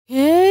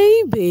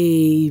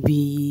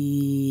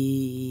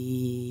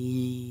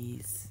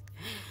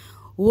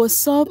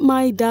What's up,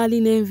 my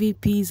darling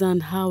MVPs,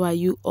 and how are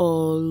you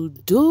all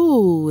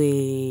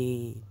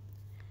doing?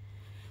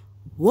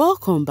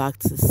 Welcome back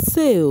to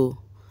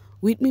Sail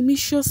with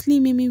Mimiciously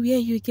Mimi, where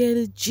you get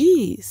a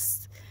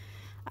gist.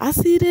 I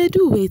see they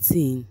do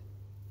waiting.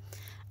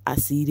 I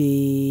see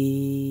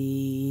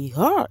they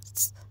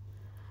hurt.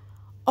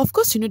 Of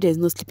course, you know there's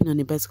no sleeping on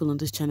a bicycle on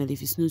this channel.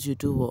 If you snooze, you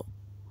do what?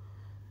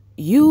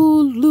 You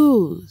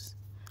lose.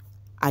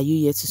 Are you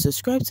yet to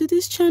subscribe to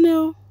this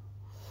channel?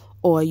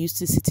 Or are you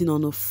still sitting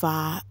on a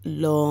far,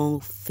 long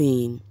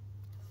thing?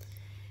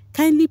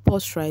 Kindly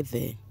pause right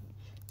there,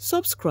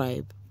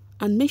 subscribe,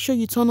 and make sure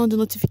you turn on the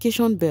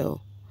notification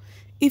bell.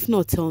 If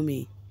not, tell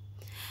me,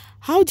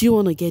 how do you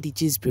want to get the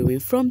gist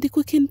brewing from the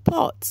cooking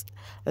pot?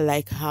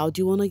 Like, how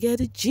do you want to get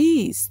the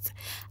gist?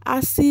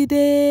 I see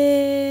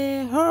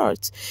they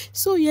hurt.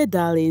 So yeah,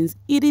 darlings,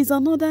 it is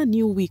another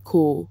new week.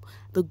 Oh,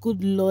 the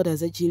good Lord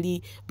has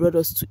actually brought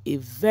us to a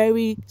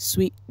very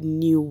sweet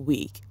new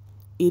week.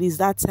 It is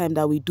that time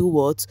that we do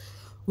what?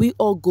 We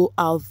all go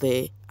out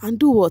there and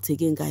do what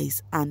again,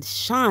 guys? And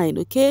shine,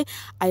 okay?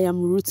 I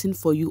am rooting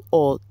for you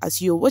all.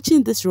 As you're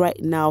watching this right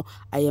now,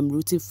 I am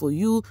rooting for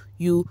you,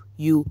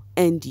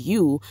 and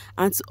you.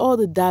 And to all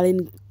the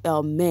darling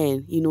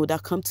men,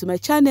 that come to my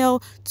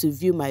channel to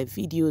view my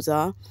videos,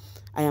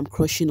 I am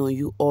crushing on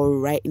you all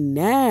right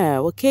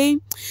now, okay?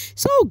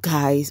 So,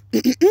 guys,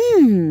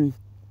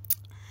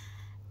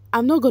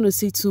 I'm not going to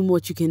say too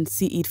much. You can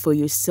see it for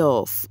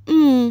yourself.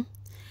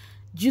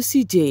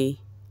 Juicy J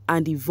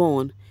and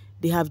Yvonne,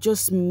 they have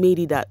just made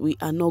it that we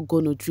are not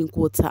going to drink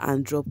water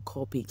and drop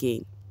cup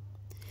again.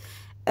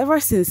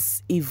 Ever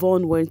since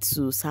Yvonne went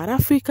to South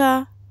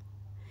Africa,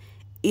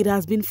 it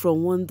has been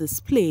from one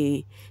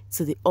display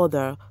to the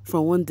other,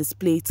 from one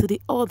display to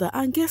the other.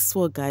 And guess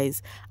what,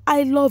 guys?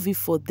 I love it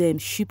for them.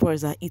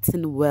 Shippers are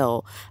eating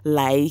well.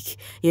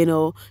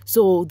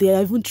 So they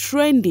are even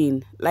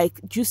trending,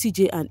 like Juicy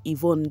J and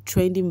Yvonne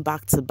trending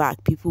back to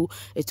back. People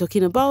are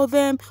talking about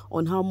them,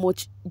 on how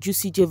much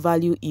Juicy J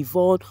value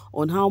Yvonne,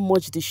 on how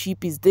much the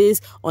ship is this,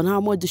 on how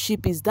much the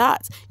ship is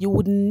that. You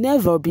would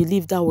never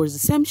believe that was the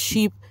same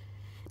ship.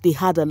 They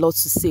had a lot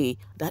to say,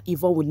 that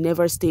Yvonne would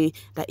never stay,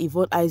 that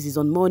Yvonne eyes is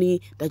on money,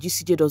 that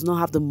Juicy does not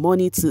have the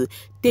money to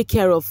take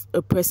care of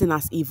a person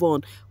as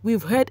Yvonne.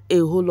 We've heard a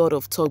whole lot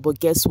of talk, but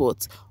guess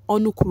what?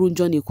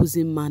 Onukurunjon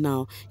Ekuzimma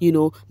now,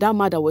 that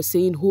man that was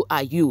saying, "Who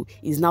are you?"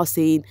 is now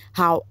saying,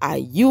 "How are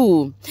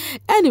you?"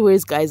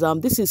 Anyways, guys,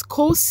 this is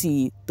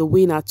Khosi, the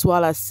winner,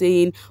 Twala,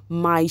 saying,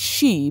 "My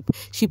sheep."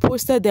 She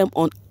posted them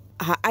on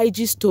her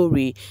IG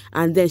story,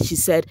 and then she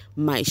said,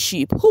 "My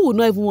sheep." Who would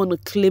not even want to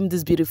claim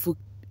this beautiful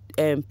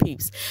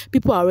peeps?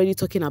 People are already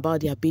talking about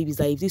their babies,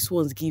 that if these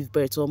ones give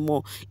birth or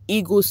more,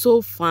 it goes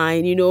so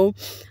fine.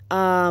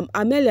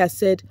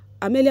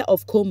 Amelia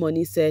of Coal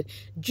Money said,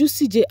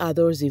 Juicy J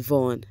adores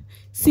Yvonne.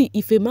 See,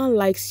 if a man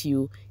likes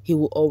you, he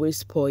will always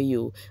spoil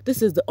you.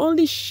 This is the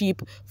only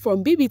sheep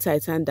from BB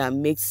Titan that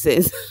makes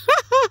sense.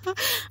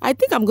 I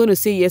think I'm going to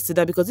say yes to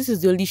that, because this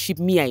is the only sheep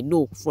I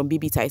know from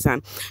BB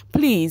Titan.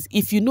 Please,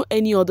 if you know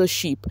any other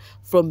sheep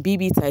from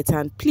BB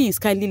Titan, please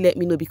kindly let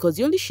me know, because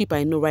the only sheep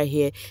I know right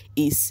here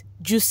is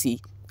Juicy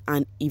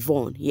and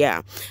Yvonne.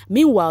 Yeah.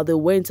 Meanwhile, they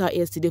went out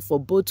yesterday for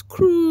boat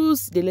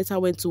cruise. They later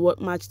went to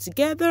what match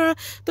together.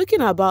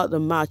 Talking about the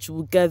match,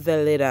 we'll get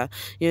there later.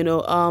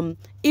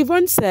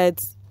 Yvonne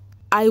said,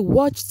 I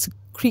watched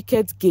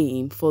cricket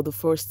game for the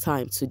first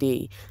time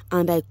today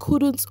and I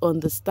couldn't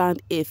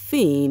understand a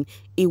thing.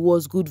 It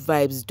was good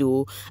vibes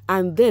though.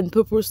 And then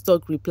Purple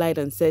Stock replied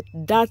and said,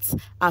 that's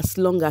as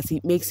long as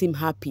it makes him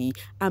happy,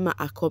 I'ma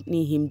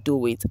accompany him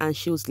do it. And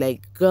she was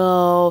like,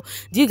 girl,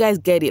 do you guys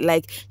get it?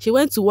 Like, she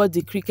went to watch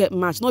the cricket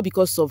match not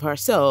because of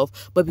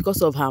herself, but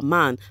because of her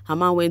man. Her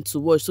man went to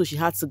watch, so she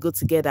had to go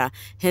together.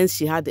 Hence,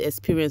 she had the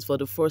experience for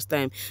the first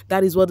time.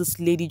 That is what this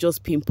lady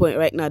just pinpoint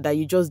right now, that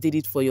you just did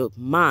it for your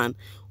man.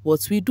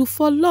 What we do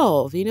for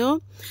love,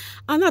 And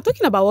now,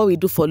 talking about what we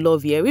do for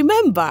love here,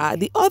 remember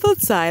the other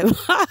time,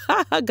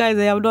 guys,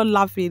 I am not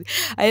laughing.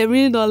 I am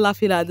really not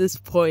laughing at this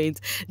point.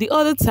 The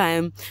other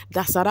time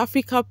that South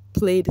Africa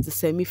played the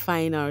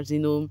semi-finals,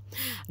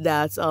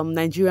 that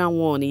Nigeria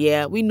won.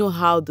 Yeah, we know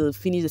how they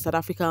finished the South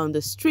Africa on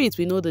the streets.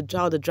 We know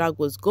how the drag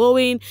was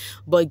going.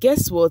 But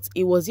guess what?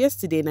 It was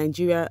yesterday,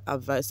 Nigeria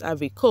versus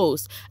Ivory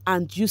Coast,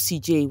 and Juicy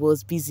J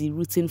was busy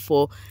rooting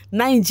for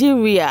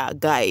Nigeria,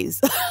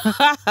 guys.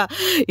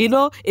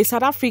 A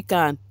South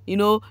African,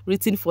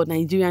 written for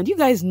Nigerian. You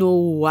guys know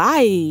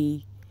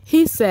why?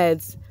 He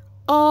said,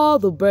 all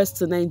the best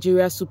to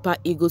Nigeria Super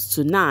Eagles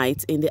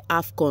tonight in the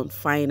AFCON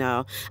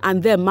final.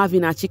 And then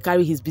Marvin Achi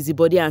carried his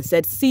busybody and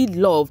said, see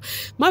love.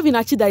 Marvin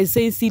Achi that is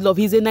saying see love,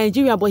 he's a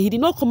Nigerian, but he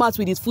did not come out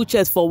with his full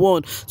chest for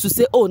one to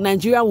say, oh,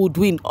 Nigeria would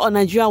win, or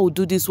Nigeria would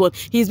do this one.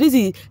 He's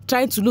busy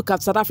trying to look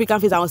at South African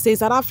face and say,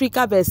 South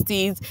Africa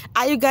besties,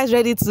 are you guys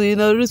ready to,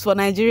 root for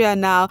Nigeria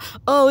now?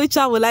 Oh, which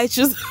one will I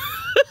choose?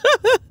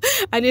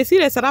 And you see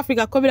that South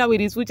Africa coming out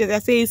with his full chest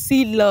and saying,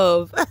 see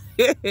love.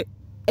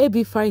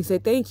 AB Fine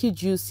said, thank you,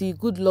 Juicy.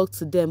 Good luck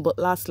to them. But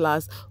last,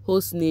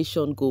 host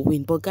nation go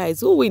win. But guys,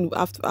 who win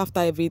after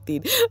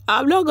everything?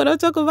 I'm not going to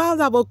talk about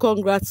that, but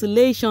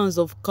congratulations,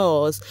 of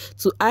course,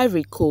 to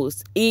Ivory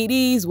Coast. It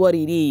is what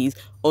it is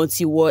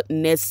until what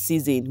next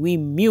season we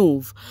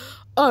move.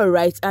 All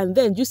right, and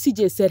then Juicy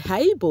J said,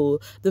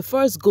 Haibo, the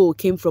first goal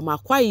came from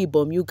Akwa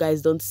Ibom. You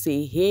guys don't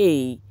say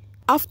hey.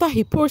 After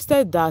he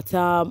posted that,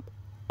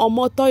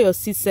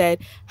 Omotoyosi said,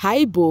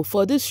 Haibo,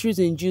 for this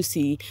reason,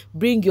 Juicy,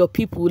 bring your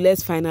people,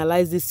 let's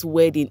finalize this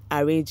wedding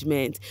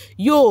arrangement.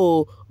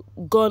 Yo,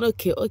 gone,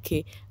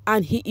 okay.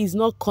 And he is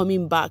not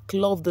coming back.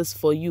 Love this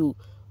for you,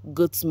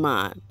 good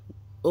man.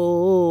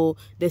 Oh,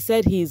 they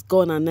said he is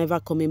gone and never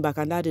coming back,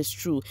 and that is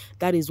true.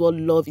 That is what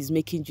love is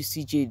making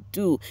Juicy J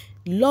do.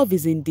 Love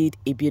is indeed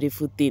a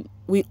beautiful thing.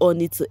 We all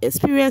need to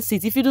experience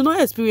it. If you do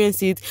not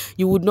experience it,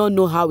 you would not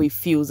know how it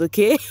feels,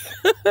 okay?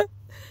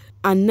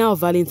 And now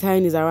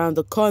Valentine is around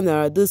the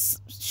corner. These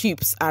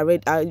ships are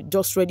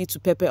just ready to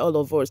pepper all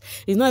of us.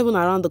 It's not even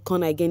around the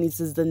corner again. It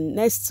is the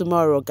next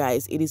tomorrow,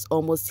 guys. It is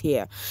almost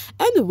here.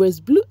 Anyways,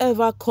 Blue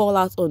Ever call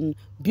out on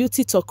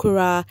Beauty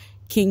Tokura,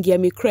 King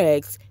Yemi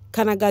Craigs,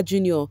 Kanaga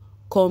Jr.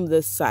 come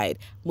this side.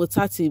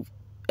 Mutati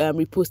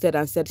reposted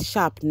and said,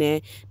 sharp,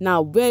 ne?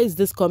 Now, where is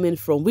this coming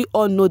from? We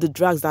all know the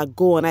drags that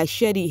go on. I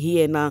shared it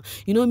here now.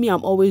 You know me,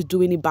 I'm always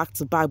doing it back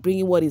to back,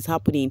 bringing what is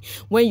happening.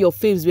 When your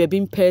faves were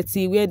being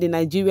petty, where the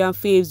Nigerian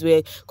faves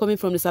were coming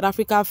from the South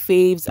Africa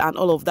faves and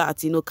all of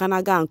that, you know,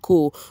 Kanaga and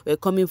co were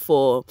coming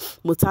for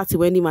Mutati,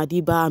 Wendy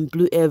Madiba and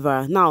Blue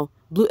Ever. Now,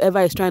 Blue Ever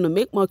is trying to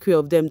make mockery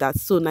of them that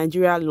so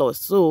Nigeria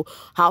lost. So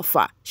how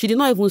far? She did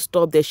not even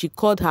stop there. She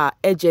called her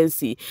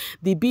agency,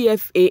 the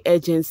BFA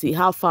agency,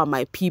 how far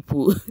my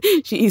people.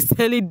 She is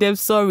telling them,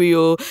 sorry,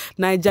 oh,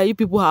 Nigeria, you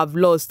people have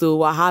lost. Oh,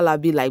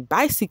 Wahala be like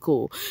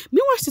bicycle.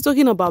 Meanwhile, she's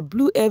talking about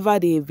Blue Ever.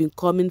 They have been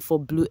coming for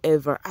Blue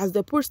Ever. As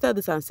they posted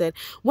this and said,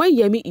 when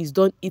Yemi is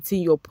done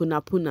eating your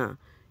puna,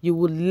 you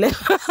will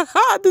left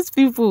these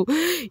people,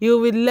 you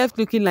will be left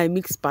looking like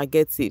mixed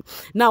spaghetti.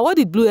 Now, what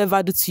did Blue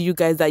Ever do to you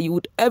guys that you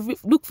would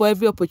look for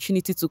every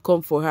opportunity to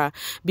come for her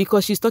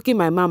because she's talking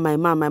my man,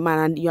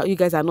 and you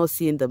guys are not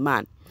seeing the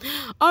man?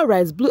 All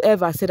right, Blue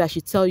Ever said I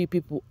should tell you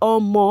people,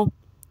 more.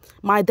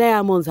 My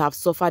diamonds have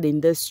suffered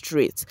in this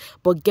street,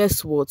 but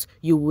guess what?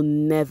 You will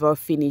never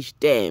finish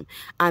them.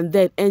 And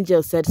then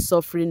Angel said,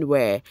 suffering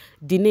where?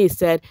 Dine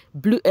said,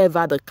 Blue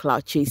Ever the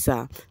cloud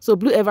chaser. So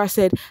Blue Ever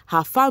said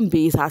her fan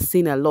base has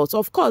seen a lot.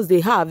 Of course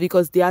they have,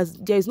 because there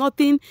is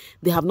nothing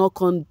they have not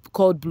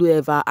called Blue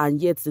Ever,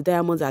 and yet the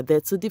diamonds are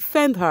there to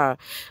defend her.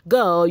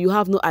 Girl, you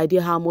have no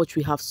idea how much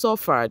we have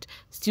suffered,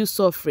 still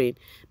suffering.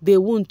 They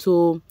won't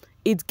to...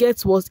 It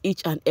gets worse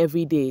each and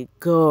every day,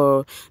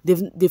 girl.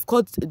 They've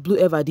called Blue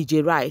Ever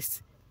DJ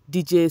Rice,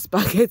 DJ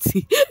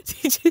Spaghetti,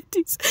 DJ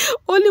this.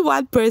 Only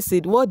one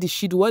person. What did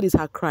she do? What is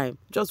her crime?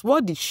 Just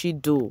what did she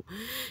do?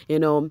 You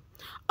know.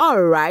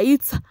 All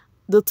right.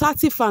 The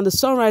Tsatsii fan, the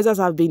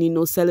Sunrisers have been, you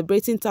know,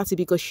 celebrating Tsatsii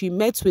because she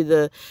met with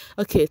the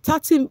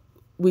Tsatsii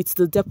with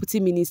the deputy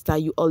minister.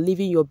 You are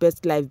living your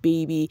best life,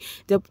 baby.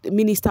 The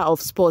minister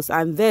of sports.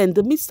 And then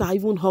the minister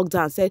even hugged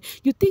her and said,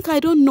 you think I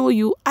don't know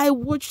you? I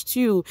watched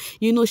you.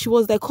 You know, she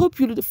was like, hope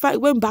you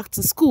went back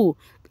to school.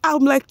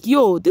 I'm like,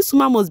 yo, this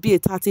woman must be a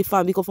Tsatsii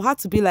fan, because for her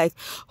to be like,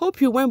 hope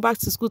you went back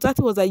to school.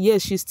 Tsatsii was like,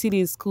 yes, she's still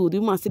in school. The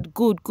woman said,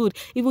 good.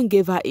 Even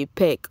gave her a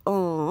peck.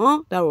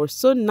 Oh, that was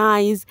so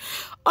nice.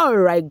 All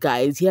right,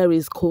 guys, here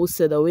is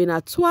Khosi, the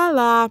winner,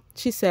 Twala.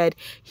 She said,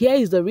 here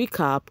is the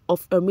recap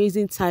of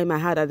amazing time I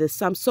had at the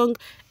Samsung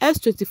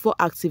S24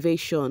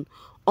 activation.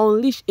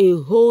 Unleash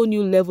a whole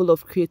new level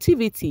of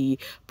creativity,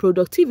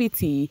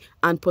 productivity,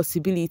 and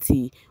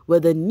possibility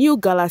with the new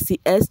Galaxy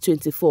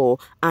S24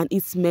 and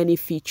its many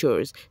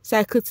features.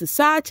 Cycle to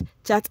search,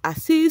 chat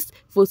assist,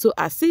 photo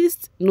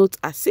assist, note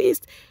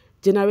assist,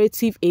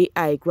 generative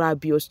AI.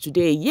 Grab yours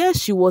today. Yes,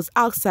 she was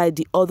outside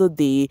the other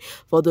day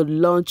for the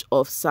launch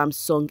of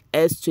Samsung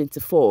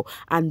S24,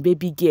 and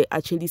baby girl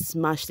actually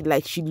smashed it.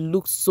 Like, she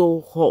looked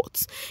so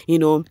hot, you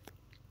know.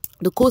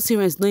 The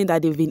co-series, knowing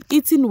that they've been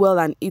eating well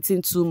and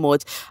eating too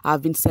much,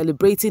 have been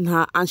celebrating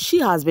her, and she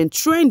has been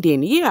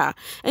trending. Yeah,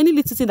 any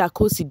little thing that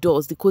Khosi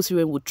does, the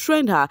co-series will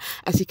trend her.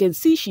 As you can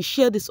see, she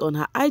shared this on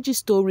her IG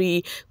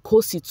story.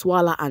 Khosi,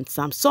 Twala, and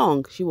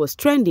Samsung. She was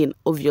trending,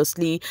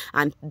 obviously,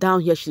 and down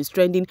here she's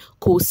trending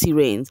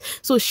Khosi.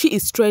 So she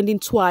is trending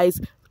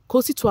twice,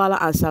 Khosi, Twala,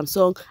 and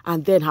Samsung,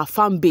 and then her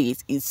fan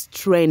base is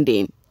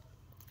trending.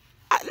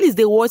 At least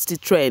they watch the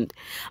trend.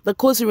 The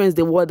Khosi,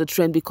 they watch the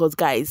trend because,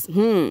 guys,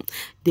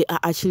 they are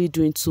actually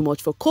doing too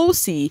much for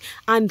Khosi.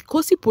 And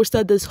Khosi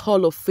posted this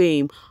Hall of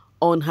Fame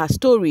on her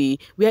story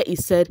where he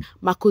said,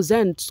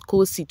 Makozan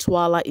Khosi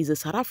Twala is a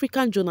South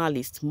African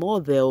journalist,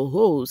 model,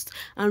 host,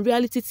 and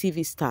reality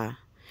TV star.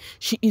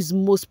 She is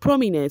most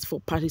prominent for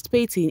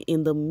participating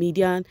in the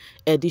median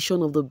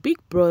edition of the Big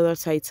Brother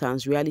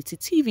Titans reality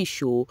TV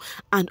show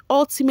and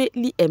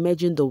ultimately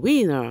emerging the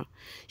winner.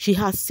 She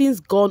has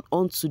since gone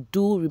on to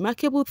do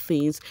remarkable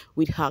things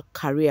with her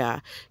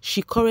career.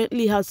 She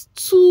currently has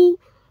 2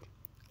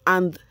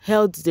 and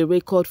held the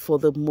record for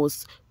the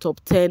most top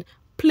 10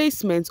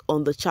 placement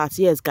on the chart.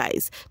 Yes,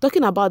 guys,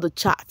 talking about the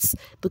charts,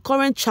 the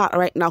current chart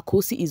right now,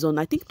 Khosi is on,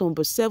 I think,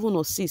 number 7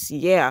 or 6.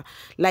 Yeah,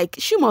 like,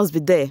 she must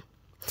be there.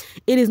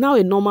 It is now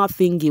a normal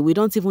thingy. We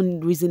don't even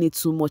reason it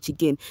too much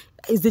again.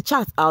 Is the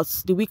chart out?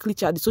 The weekly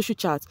chart, the social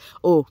chart?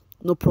 Oh,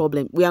 no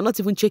problem. We are not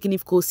even checking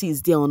if Khosi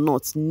is there or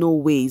not. No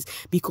ways,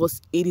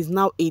 because it is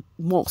now a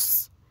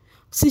must.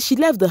 Since she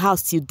left the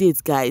house till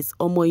date, guys,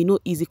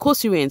 easy.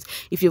 Khosi,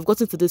 if you've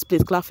gotten to this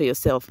place, clap for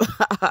yourself.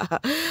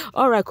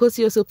 All right,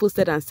 Khosi also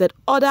posted and said,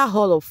 other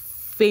Hall of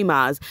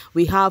Famers,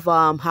 we have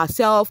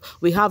herself,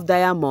 we have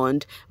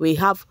Diamond, we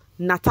have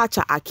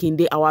Natasha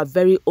Akinde, our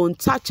very own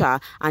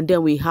Tacha, and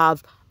then we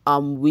have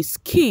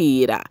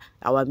Wizkid,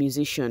 our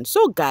musician.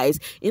 So, guys,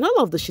 in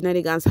all of the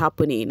shenanigans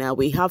happening,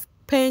 we have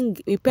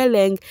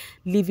Peleng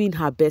living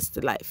her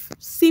best life.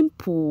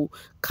 Simple,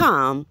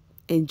 calm,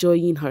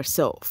 enjoying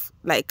herself.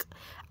 Like,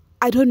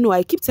 I don't know,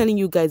 I keep telling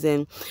you guys,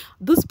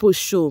 this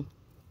post show,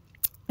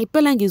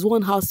 Peleng is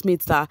one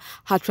housemate that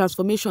her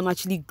transformation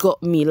actually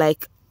got me.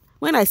 Like,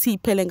 when I see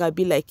Peleng, I'll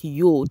be like,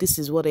 yo, this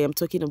is what I am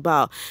talking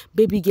about.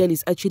 Baby girl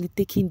is actually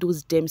taking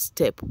those damn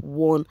steps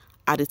one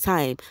at a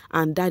time.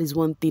 And that is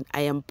one thing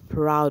I am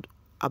proud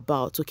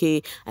about,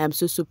 okay? I am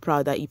so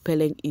proud that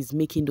Peleng is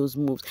making those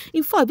moves.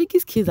 In fact,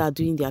 biggest kids are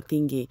doing their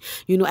thingy.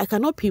 I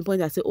cannot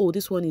pinpoint and say, oh,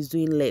 this one is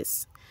doing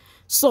less.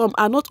 Some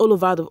are not all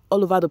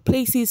over the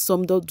places.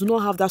 Some do not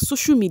have that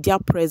social media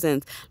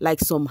presence like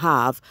some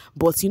have.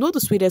 But the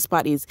sweetest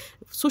part is,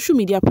 social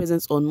media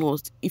presence or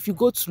not, if you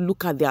go to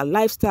look at their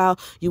lifestyle,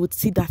 you would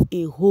see that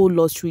a whole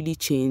lot really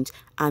changed,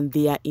 and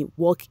they are in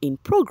work in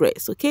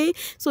progress. Okay,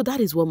 so that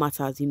is what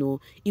matters.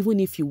 Even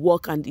if you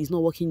work and it's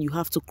not working, you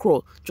have to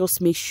crawl.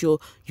 Just make sure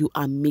you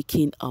are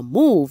making a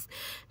move.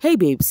 Hey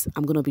babes,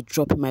 I'm gonna be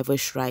dropping my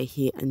voice right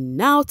here and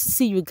now to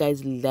see you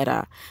guys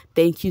later.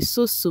 Thank you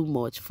so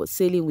much for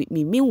sailing with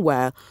me.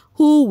 Meanwhile,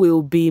 who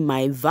will be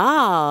my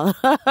Val?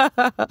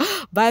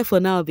 Bye for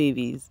now,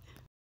 babies.